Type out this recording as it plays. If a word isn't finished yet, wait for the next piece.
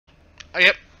Oh,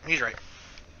 yep, he's right.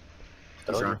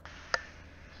 He's wrong.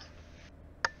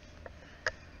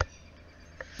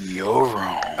 You're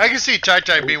wrong. I can see Tai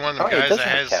Tai being one of them guys does that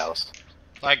have has cows.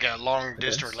 like a long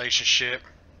distance relationship.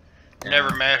 Yeah.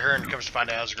 Never met her and comes to find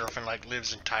out his girlfriend like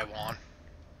lives in Taiwan.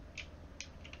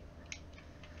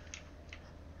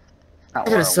 Not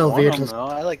gotta where sell want 'em, vehicles. though.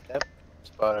 I like that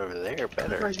spot over there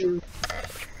better. I do.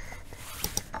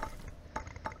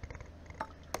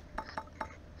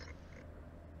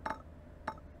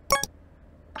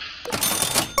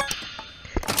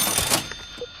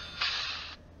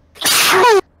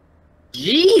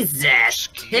 Jesus!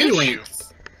 Titty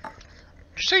winks! Did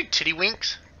you say titty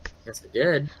winks? Yes, I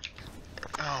did.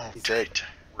 Oh, He said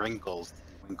wrinkles.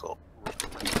 Winkle.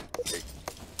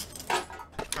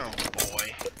 oh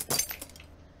boy.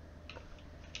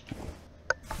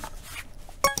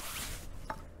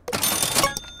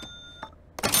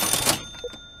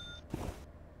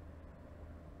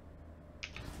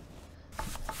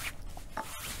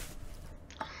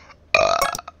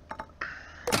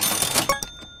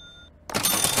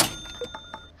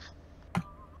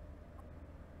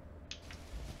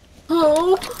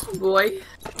 Oh boy.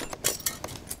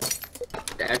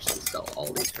 I actually sell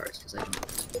all these cars because I don't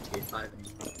have GTA 5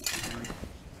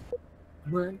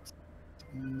 anymore. What?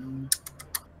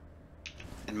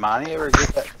 Did Monty ever get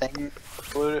that thing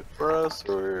uploaded for us,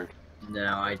 or No,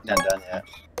 I not done yet?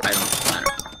 I don't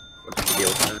know. What's the deal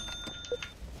with that?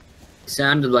 It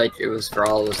sounded like it was for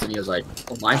all of us, and he was like,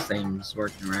 well, my thing's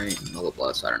working right, and blah blah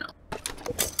blah, so I don't know.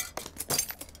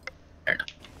 I don't know.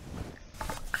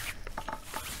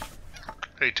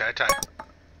 Hey, Tai Tai.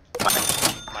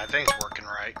 My thing's working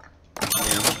right.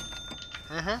 Yeah.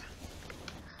 Mm-hmm.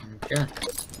 Okay.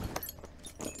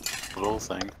 Little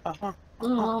thing.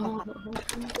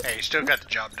 Hey, you still got the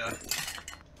job done.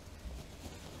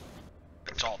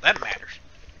 That's all that matters.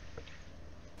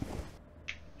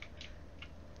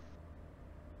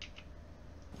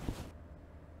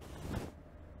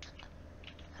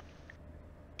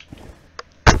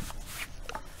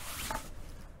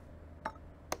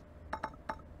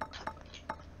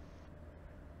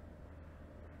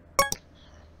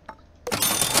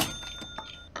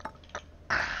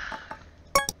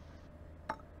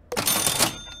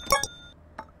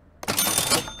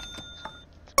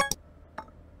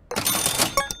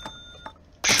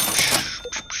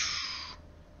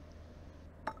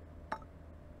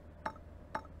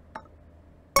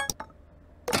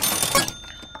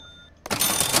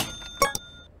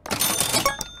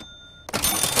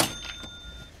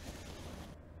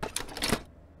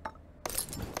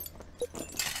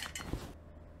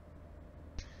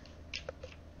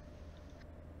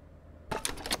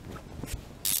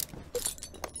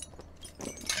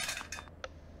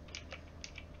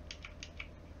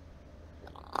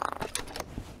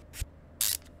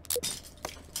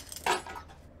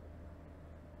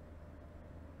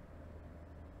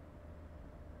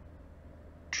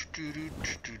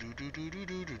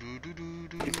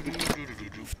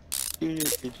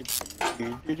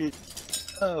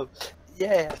 Oh,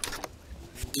 yeah.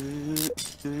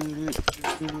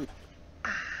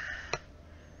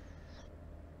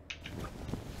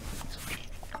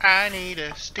 I need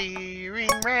a steering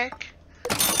rack.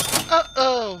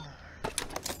 Uh-oh.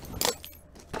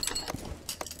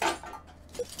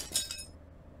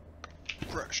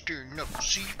 Front steering knuckle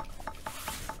seat.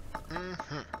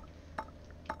 Mm-hmm.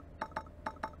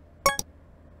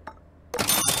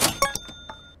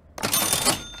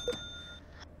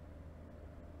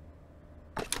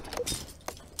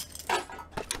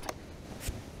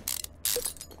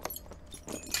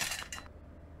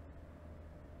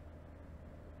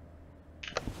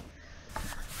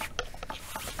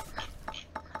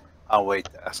 I'll wait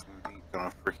to ask him if he's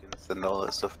gonna freaking send all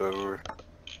that stuff over.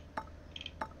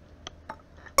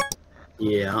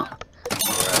 Yeah.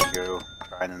 Before I go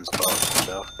try and install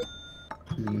stuff.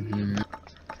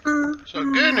 So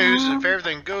good news, if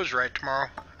everything goes right tomorrow,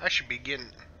 I should be getting,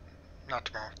 not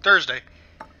tomorrow, Thursday,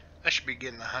 I should be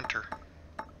getting the Hunter.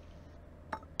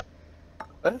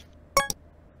 What?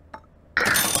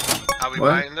 I'll be What?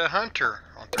 buying the Hunter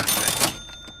on Thursday.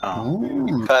 Oh,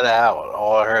 Oh. cut out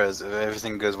all I heard is if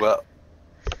everything goes well.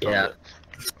 Yeah.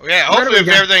 Well, yeah, What do hopefully we if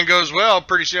got? everything goes well,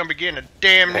 pretty soon I'll be getting a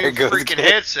damn There new goes freaking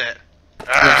again. headset.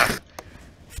 Ah.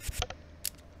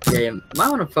 Yeah, you might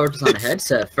want to focus on a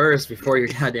headset first before your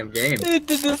goddamn game. It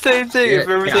did the same thing. Yeah, If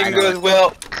everything yeah, I know goes it.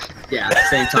 well. Yeah,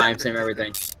 same time, same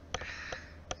everything.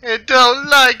 It don't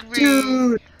like me.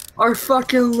 Dude, our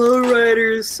fucking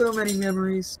lowriders, so many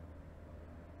memories.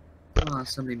 Oh,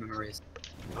 so many memories.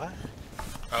 What?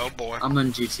 Oh boy. I'm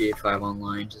on GTA 5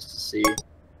 online just to see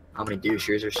how many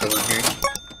douchers are still in here.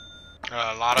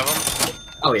 A lot of them.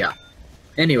 Oh yeah.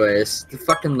 Anyways, the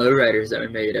fucking lowriders that we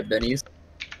made at Benny's.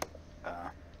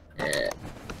 Yeah.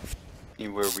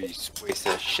 Anywhere we waste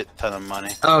a shit ton of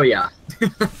money. Oh yeah.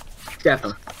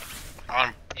 Definitely.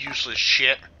 On useless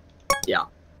shit. Yeah.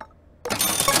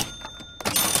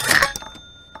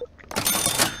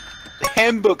 The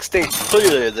handbook states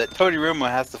clearly that Tony Romo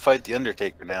has to fight the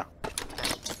Undertaker now.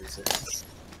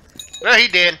 Well, he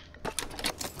did.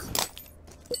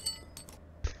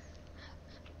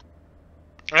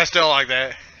 I still like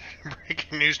that.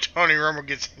 Breaking news, Tony Romo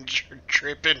gets injured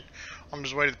tripping on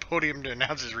his way to the podium to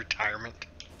announce his retirement.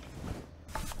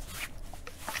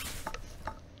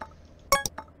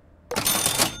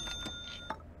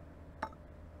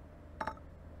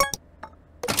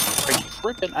 Are you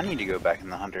tripping? I need to go back in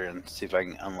the Hunter and see if I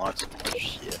can unlock some more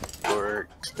shit. Or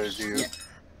go do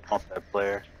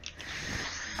multiplayer.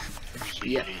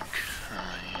 Yeah.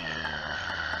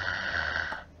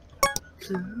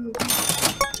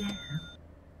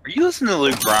 Are you listening to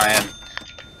Luke Bryan?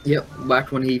 Yep,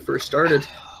 back when he first started.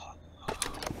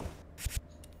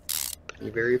 He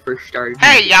very first started.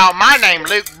 Hey y'all, my name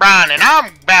Luke Bryan and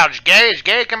I'm about as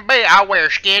gay can be. I wear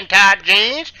skin tight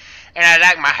jeans and I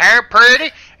like my hair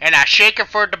pretty and I shake it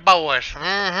for the boys.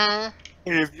 Mm-hmm.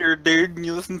 And if you're a dude and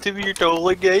you listen to me, you're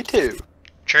totally gay too.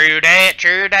 True that,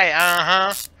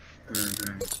 uh-huh.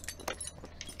 Mm-hmm.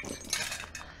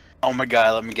 Oh my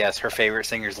god, let me guess. Her favorite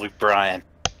singer is Luke Bryan.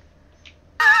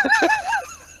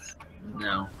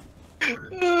 No.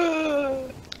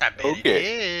 I bet it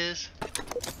is.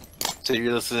 So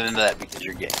you're listening to that because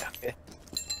you're gay, okay?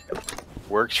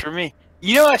 Works for me.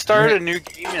 You know, I started a new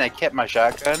game and I kept my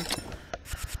shotgun.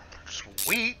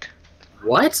 Sweet.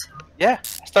 What? Yeah,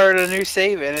 I started a new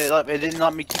save and it didn't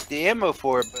let me keep the ammo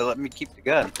for it, but it let me keep the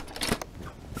gun.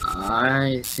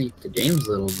 I think the game's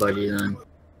a little buggy then.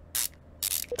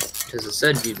 Because it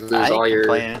said you'd lose I ain't all your.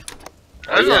 complaining.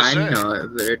 I was Yeah, gonna I say, know it,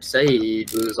 but it'd say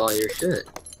you'd lose all your shit.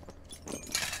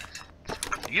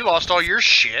 you lost all your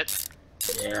shit.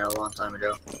 Yeah, a long time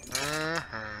ago.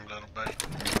 Mm-hmm, little buddy.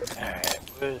 Alright,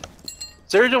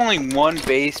 so there's only one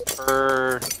base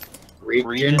per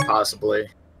Region? Possibly.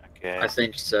 Okay. I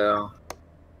think so.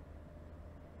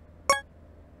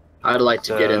 I'd like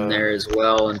to get in there as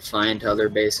well and find other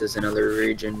bases in other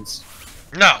regions.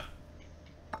 No.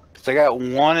 So I got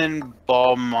one in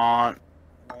Beaumont,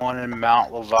 one in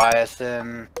Mount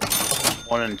Leviathan,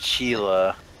 one in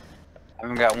Chila. I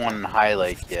haven't got one in High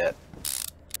Lake yet.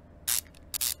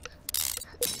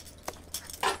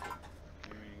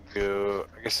 Let me go.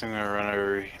 I guess I'm gonna run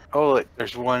over. Oh, look,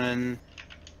 there's one in.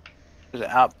 There's an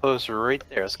outpost right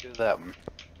there. Let's go to that one.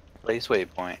 Place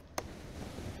waypoint.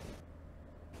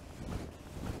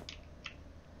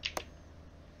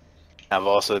 I've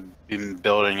also been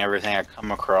building everything I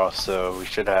come across, so we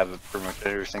should have pretty much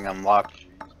everything unlocked to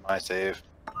use my save.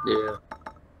 Yeah.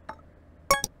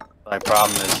 My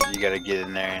problem is you gotta get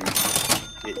in there and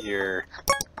get your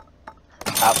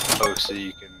outpost so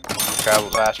you can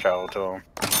fast travel to them.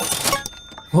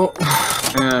 Well,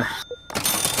 yeah.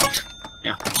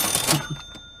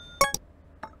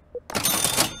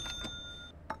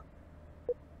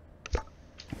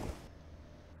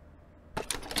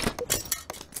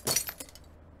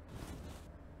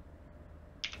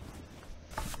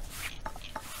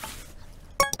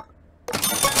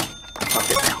 Fuck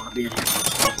it, I wanna be in here.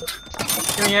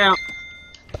 Hear me out.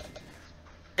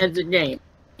 It's a game.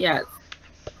 Yes.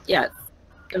 Yes.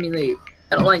 Let me leave.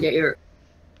 I don't like it here.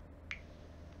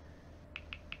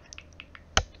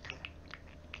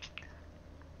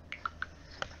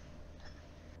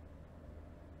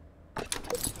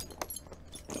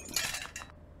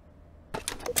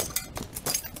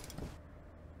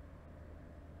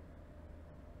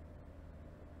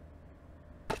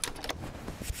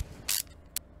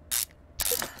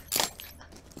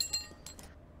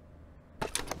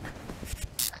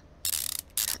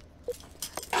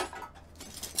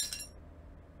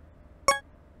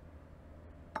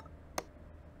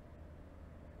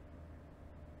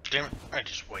 Damn it, I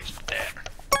just wasted that.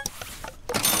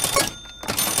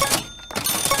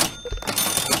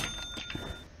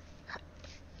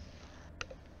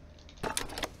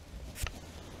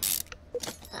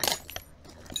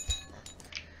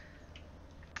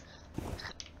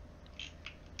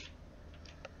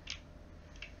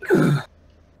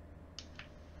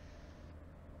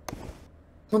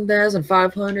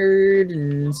 $1,500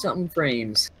 and something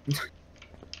frames.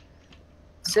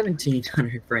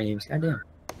 1,700 frames. Goddamn.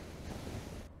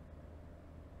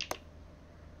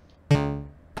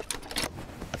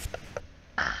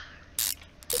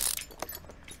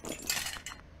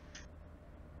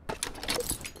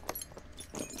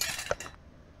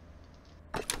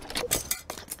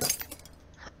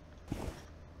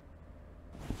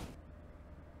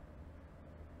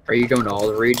 Are you going to all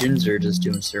the regions or just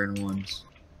doing certain ones?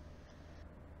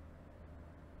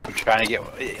 I'm trying to get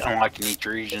unlocked in each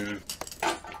region.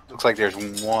 Looks like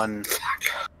there's one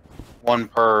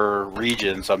per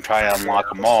region, so I'm trying to unlock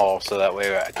them all, so that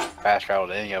way I can fast travel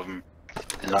to any of them,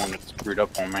 and no one gets screwed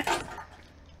up on me.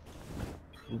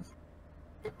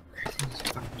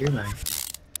 Do I?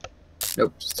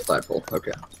 Nope, it's a flagpole.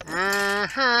 Okay.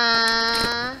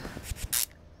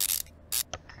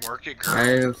 Work it, girl. I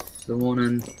have the one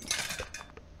in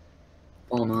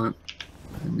Beaumont,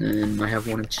 and then I have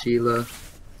one in Sheila.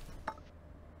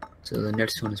 So the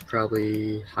next one is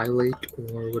probably High Lake,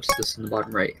 or what's this in the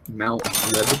bottom right? Mount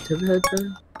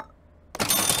Leviathan?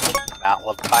 Mount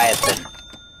Leviathan.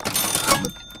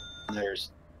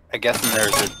 There's, I guess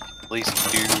there's at least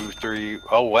 2, 3.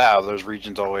 Oh wow, there's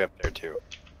regions all the way up there too.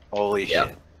 Holy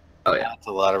shit. Oh yeah. That's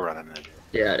a lot of running to do.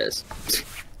 Yeah, it is.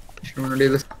 Sure wanna do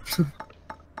this?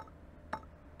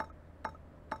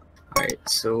 Alright,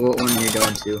 so what one are you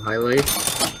going to? High Lake?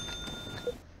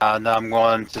 No, I'm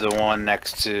going to the one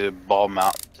next to Ball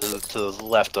Mount, to the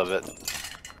left of it.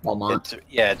 Beaumont?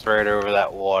 It's right over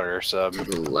that water, so I'm To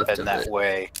the left heading of that it.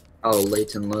 way. Oh,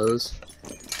 Leighton Lows?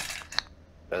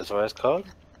 That's what it's called?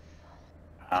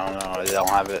 I don't know, I don't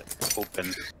have it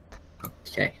open.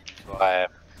 Okay. So I'm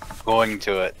going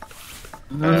to it.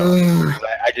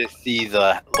 I just see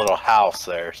the little house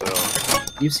there, so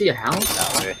You see a house?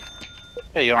 that way.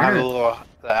 Yeah, you don't have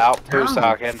the outpost No.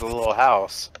 dock and the little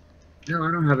house. No,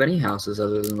 I don't have any houses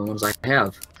other than the ones I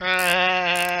have.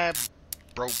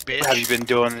 Broke bitch. Have you been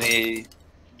doing the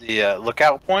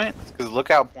lookout points? Because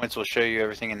lookout points will show you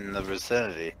everything in the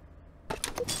vicinity.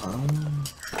 Oh.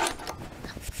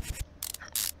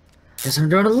 Guess I'm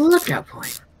doing a lookout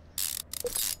point.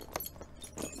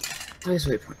 Place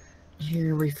waypoint.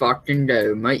 Here we fucking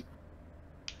go, mate.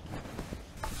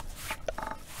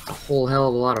 A whole hell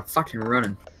of a lot of fucking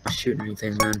running. Not shooting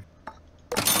anything, man.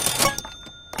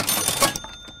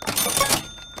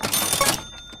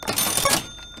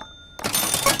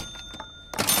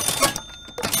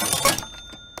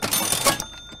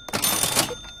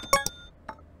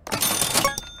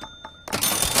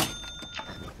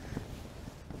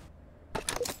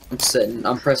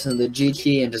 I'm pressing the G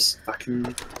key and just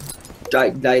fucking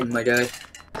died in my day.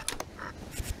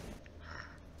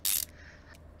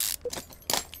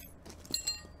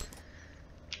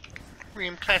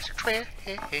 Rim Classic 12.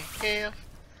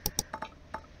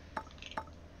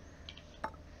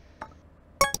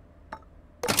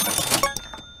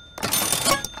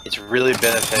 It's really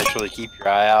beneficial to keep your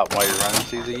eye out while you're running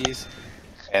through these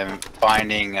and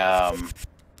finding like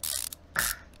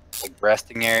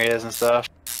resting areas and stuff.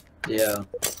 Yeah.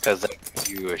 Because they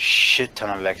give you a shit ton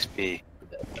of XP.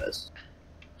 That does.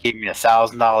 Gave me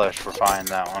 $1,000 for finding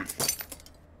that one.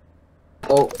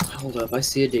 Oh, hold up. I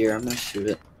see a deer. I'm gonna shoot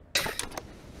it.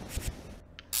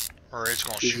 Or it's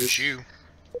gonna shoot you.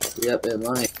 Yep, it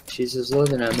might. She's just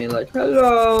looking at me like,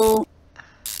 hello!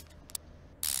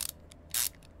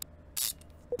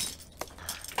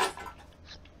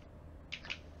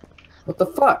 What the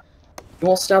fuck? You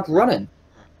won't stop running.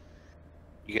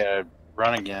 You gotta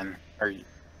run again, or you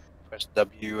press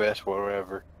WS,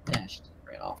 whatever. Yeah, she just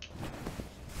ran off.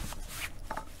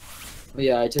 Well,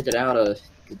 yeah, I took it out of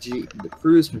the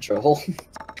cruise control,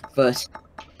 but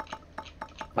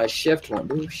my shift won't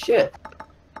do shit.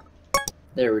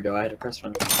 There we go, I had to press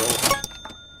run control.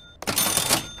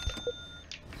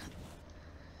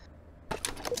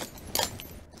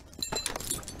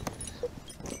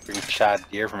 We shot a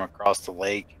deer from across the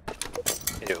lake.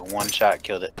 Hit it with one shot,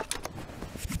 killed it.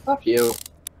 Fuck you.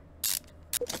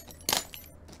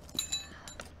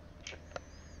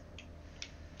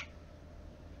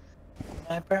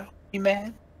 Hi, bro. You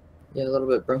mad? Yeah, a little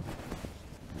bit, bro.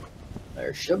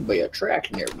 There should be a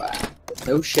track nearby.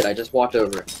 Oh shit, I just walked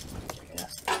over it. Yeah.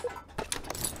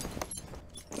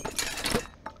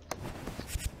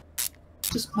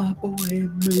 Just my boy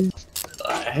and me.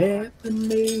 A happy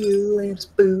meal and a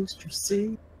booster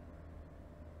seat.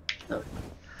 Oh.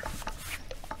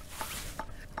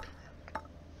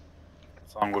 The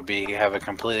song would have a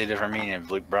completely different meaning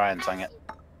if Luke Bryan sung it.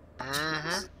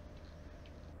 Mm-hmm.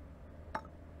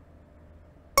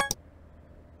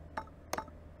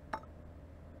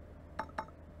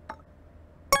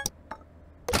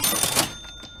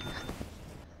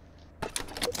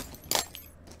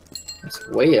 It's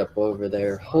way up over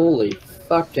there. Holy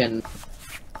fucking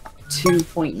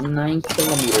 2.9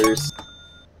 kilometers.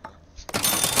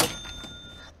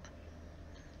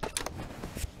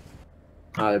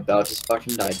 I about just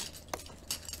fucking died.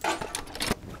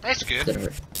 That's good.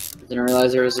 Didn't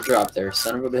realize there was a drop there,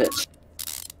 son of a bitch.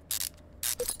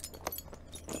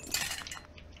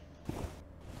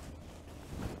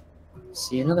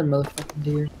 See another motherfucking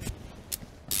deer.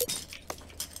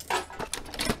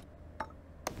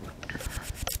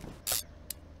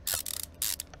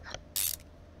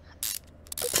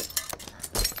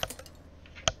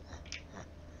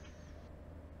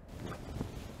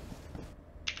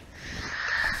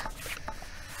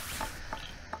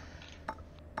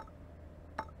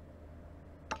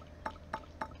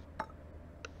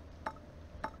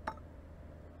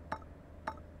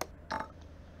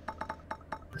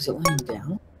 Is it laying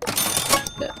down?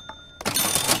 No.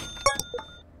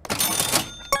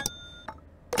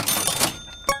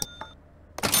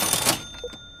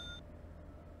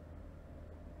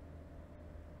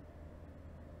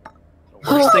 The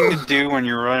worst thing to do when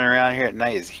you're running around here at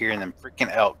night is hearing them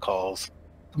freaking elk calls.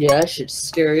 Yeah, that shit's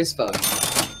scary as fuck.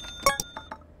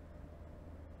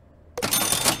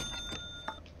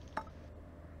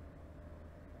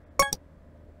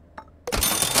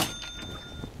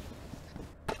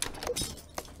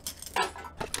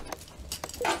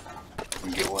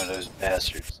 And get one of those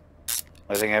bastards.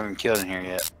 I think I haven't killed in here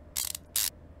yet.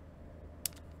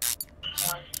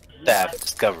 That I've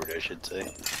discovered, I should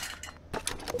say.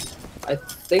 I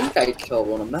think I killed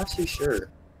one, I'm not too sure.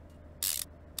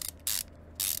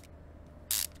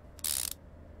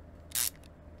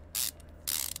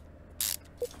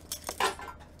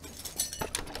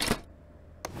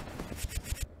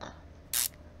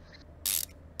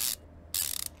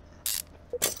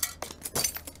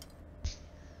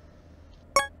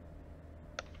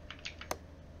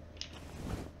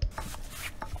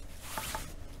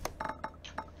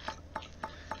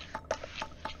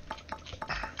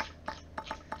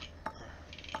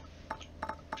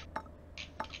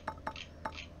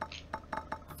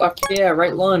 Fuck yeah,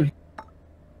 right lung.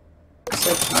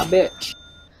 Such my bitch.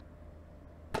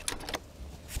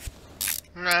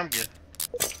 No, I'm good.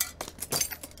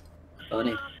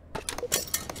 Funny.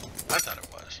 I thought it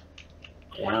was.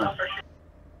 Yeah.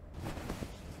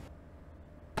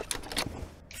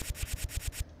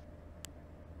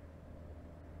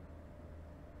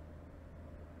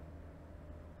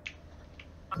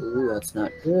 Ooh, that's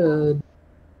not good.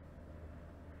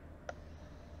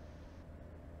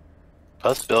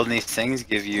 Plus, building these things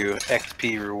give you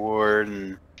XP reward,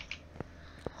 and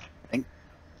I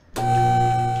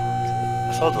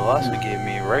thought the last one gave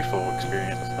me rifle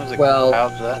experience. I was like, Well,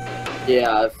 how's that?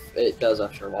 Yeah, it does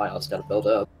after a while. It's gotta build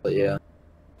up, but yeah.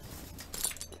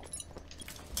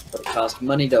 But it costs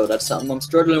money, though. That's something I'm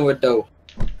struggling with, though.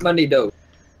 Money, though.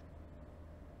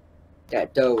 Yeah,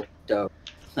 dough. Huh.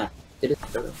 Did it?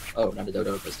 Dough. Oh, not a dough,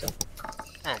 but still.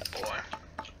 Oh boy.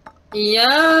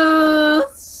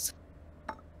 Yes!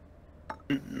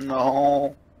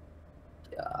 No.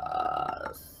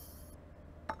 Yes.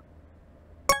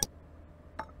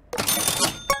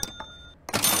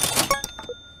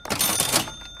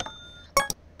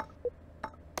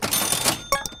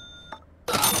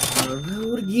 On the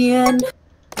road again.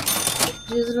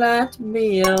 Just like to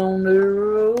be on the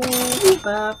road with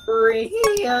my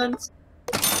friends.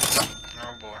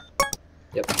 Oh boy.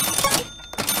 Yep.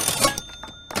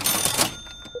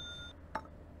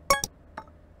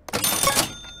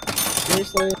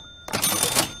 Seriously?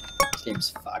 This game's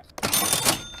fucked.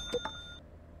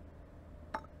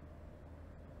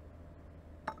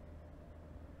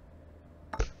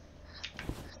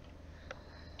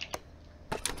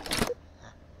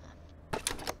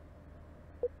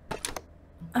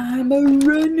 I'm a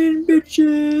running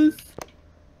bitches.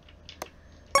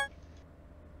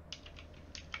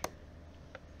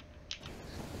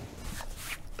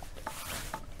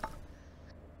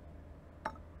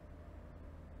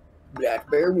 Black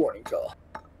bear warning call.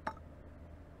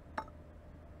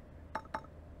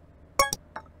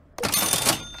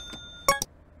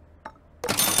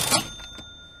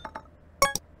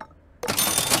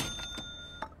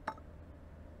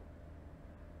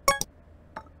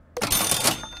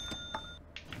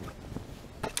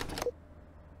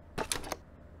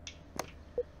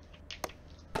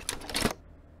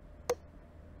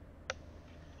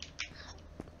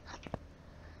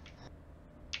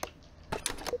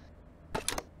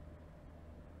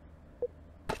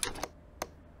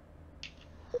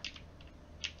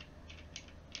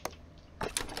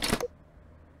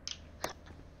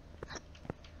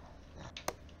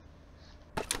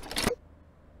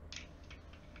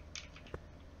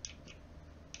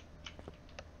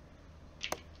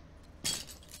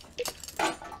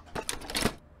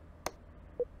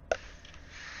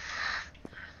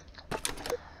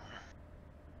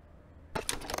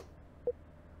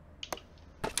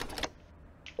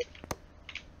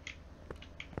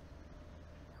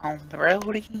 On the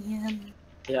road again.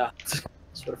 Yeah, that's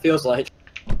what it feels like.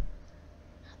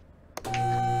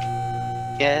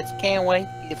 Outcast, can't wait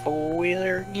to get a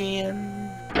four-wheeler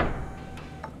again.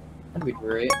 That'd be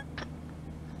great.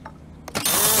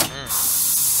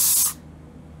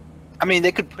 I mean,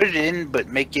 they could put it in, but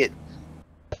make it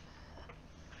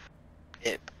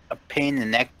a pain in the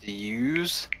neck to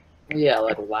use. Yeah,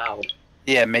 like loud.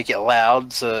 Yeah, make it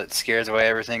loud so it scares away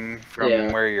everything from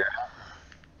Yeah. where you're at.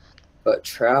 But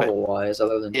travel-wise,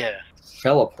 other than Yeah.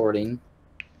 teleporting,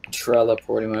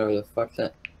 whatever the fuck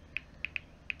that.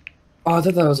 Oh, I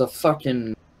thought that was a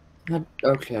fucking.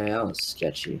 Okay, that was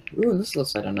sketchy. Ooh, this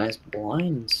looks like a nice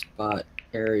blind spot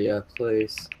area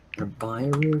place. Gonna buy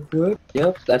it real quick.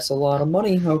 Yep, that's a lot of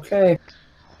money. Okay.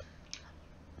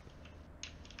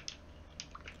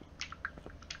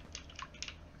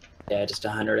 Yeah, just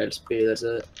 100 XP. That's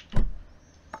it.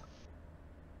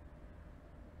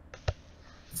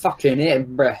 Fucking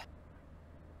it, bruh.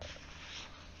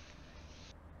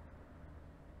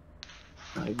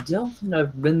 I don't think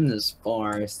I've been this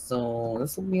far, so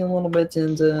this will be a little bit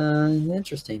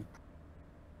interesting.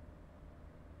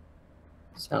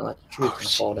 Sound like the tree can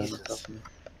fall down the top of me.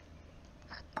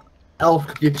 Elf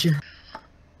could get you.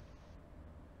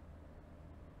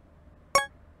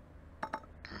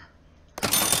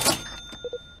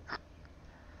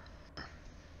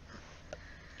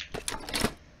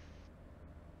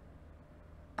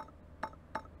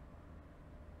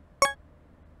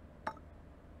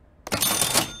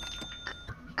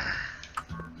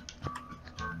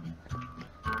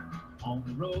 On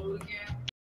the road again.